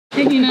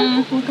Hey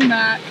Dina, welcome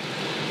back.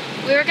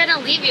 We were gonna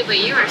leave you, but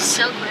you were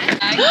so quick.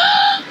 I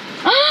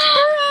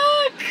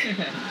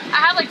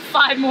have like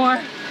 5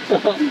 more.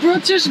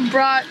 Brooke just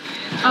brought,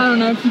 I don't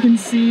know if you can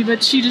see,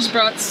 but she just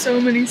brought so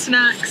many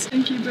snacks.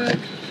 Thank you, Brooke.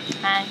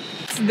 Hi.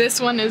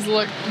 This one is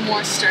look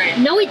more straight.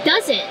 No, it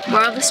doesn't.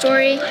 Moral of the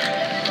story,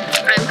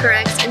 I'm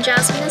correct and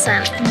Jasmine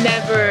isn't.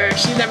 Never,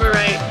 she's never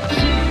right.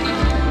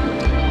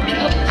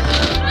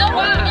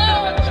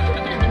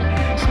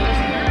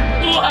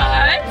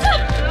 What?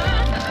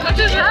 What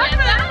just happened?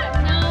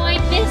 No, I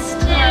missed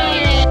it.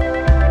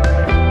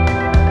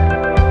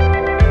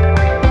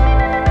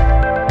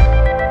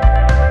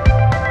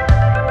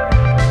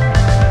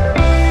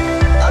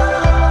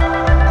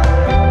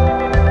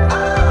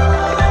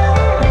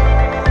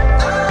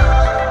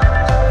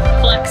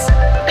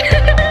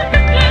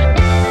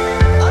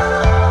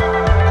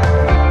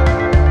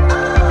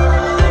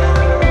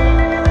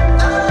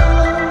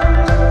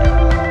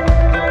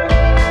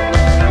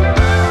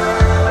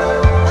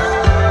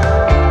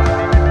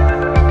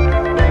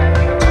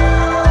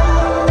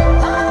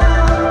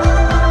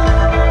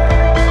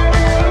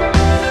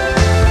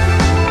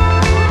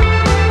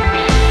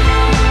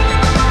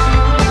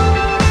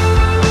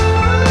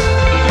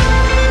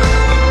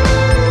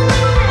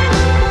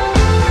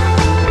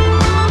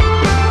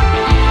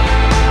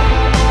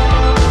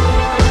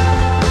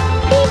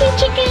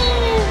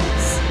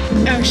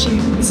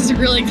 This is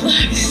really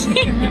close.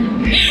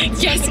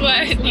 Guess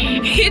what?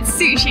 It's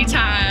sushi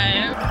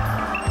time.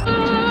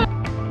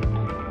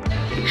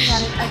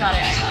 I got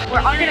it. We're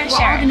all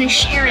gonna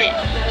share it.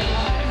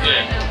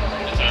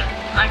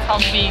 I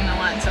called being the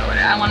one, so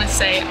I want to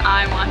say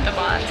I want the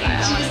bonsai.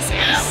 I want to say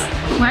it out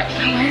loud. What?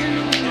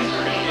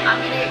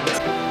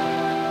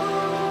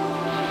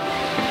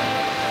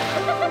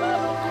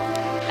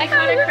 I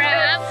caught a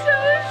crab.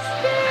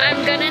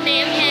 I'm gonna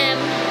name him.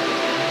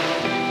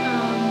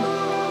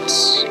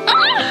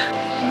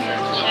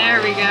 There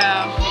we go.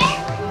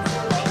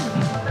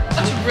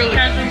 That's really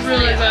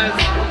good.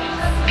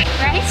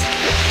 Right?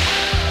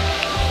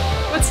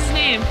 What's his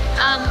name?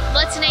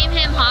 Let's name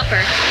him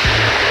Hopper.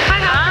 Hi,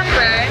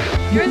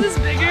 Hopper. Yours is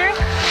bigger.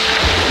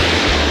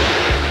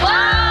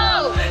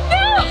 Whoa!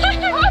 No!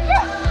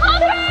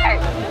 Hopper!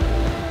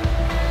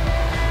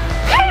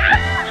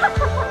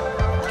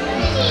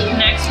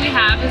 Next we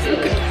have is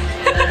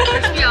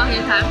We all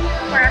here time.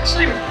 we're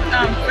actually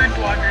food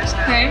bloggers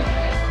now. Okay.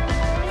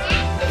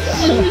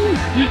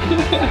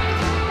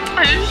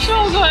 It's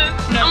so good.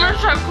 I'm gonna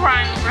start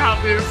crying over how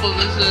beautiful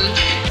this is.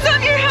 It's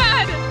on your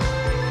head!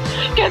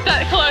 Get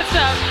that close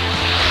up.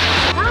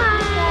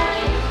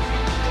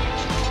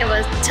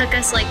 It took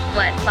us like,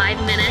 what,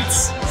 5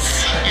 minutes?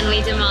 And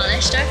we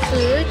demolished our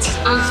food.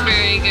 It was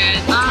very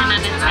good. 10 out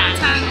of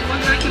 10.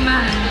 Would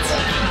recommend.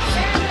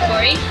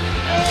 Corey?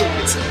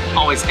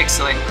 Always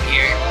excellent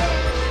here.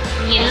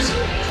 Yeah.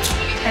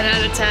 10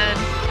 out of 10.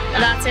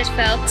 That's it,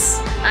 folks.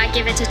 I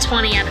give it a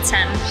 20 out of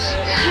 10.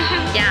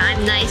 Yeah,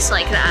 I'm nice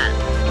like that.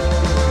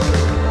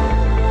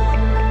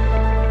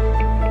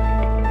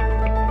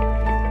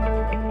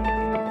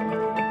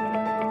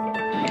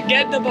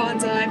 Get the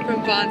bonsai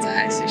from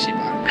Bonsai Sushi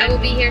Bar. I will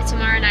be here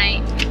tomorrow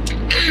night.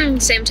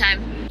 Same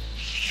time.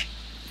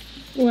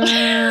 Wow,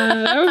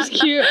 that was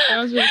cute. That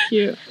was really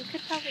cute.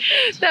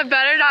 That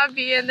better not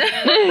be in there.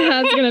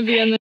 That's gonna be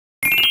in there.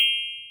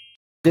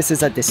 This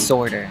is a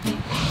disorder.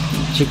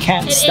 She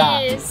can't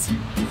stop. It is.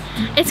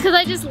 It's because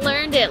I just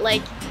learned it,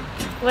 like,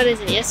 what is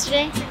it,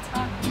 yesterday?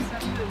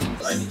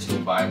 I need to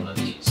buy one of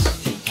these.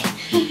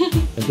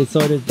 The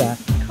disorder's back.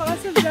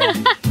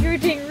 You're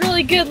doing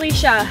really good,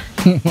 Leisha.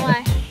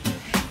 Why?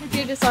 With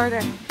your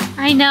disorder.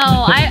 I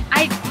know.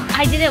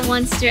 I did it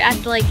once at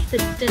the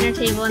dinner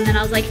table, and then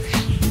I was like,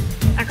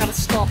 I gotta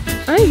stop.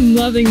 I'm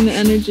loving the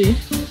energy.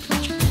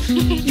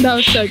 That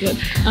was so good.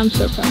 I'm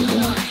so proud of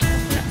you.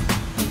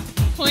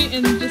 Point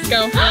and just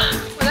go.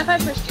 What if I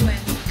pushed you in?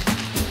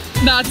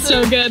 That's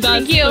so good.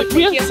 That's Thank you.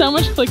 We have so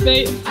much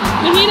clickbait.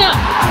 Mahina!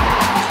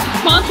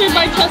 Sponsored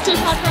by Chester's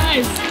Hot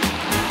Fries.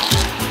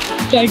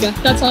 There you go.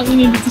 That's all we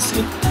needed to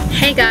see.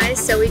 Hey guys,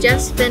 so we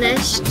just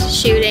finished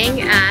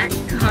shooting at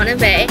Kahuna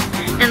Bay,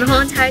 and the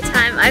whole entire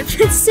time I've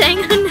been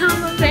saying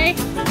Hanoma Bay.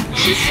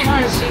 She's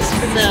smart. She's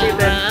pretty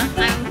stupid.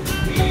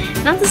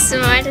 I'm not the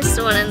smartest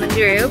one in the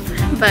group,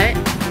 but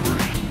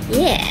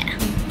yeah.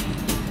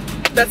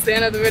 That's the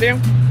end of the video.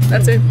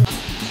 That's it.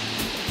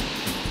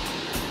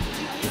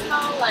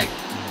 Smell like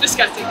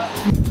disgusting.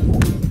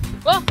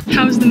 Well,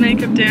 how's the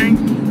makeup doing?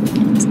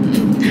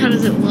 How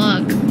does it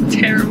look?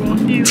 Terrible.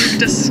 You look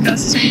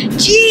disgusting.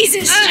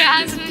 Jesus,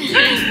 Jasmine!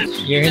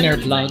 You're in our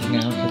vlog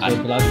now because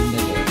we're vlogging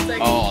this.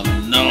 Oh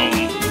no!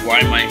 Why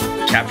am I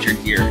captured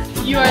here?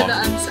 You are the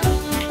unsub.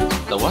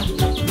 The what?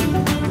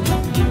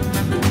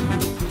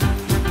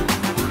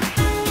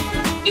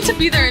 You need to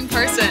be there in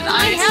person.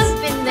 I have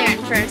been there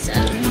in person.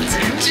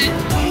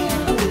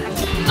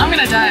 I'm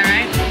gonna die,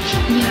 right?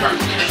 Yeah.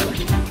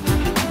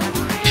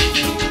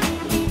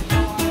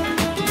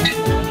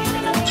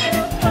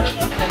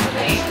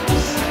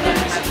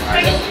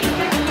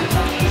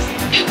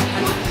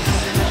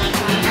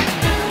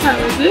 How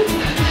is it?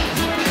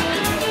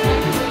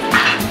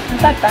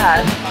 that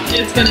bad.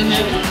 It's gonna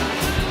hit.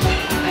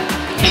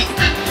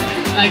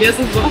 I guess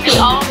it's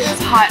all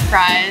these hot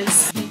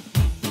fries.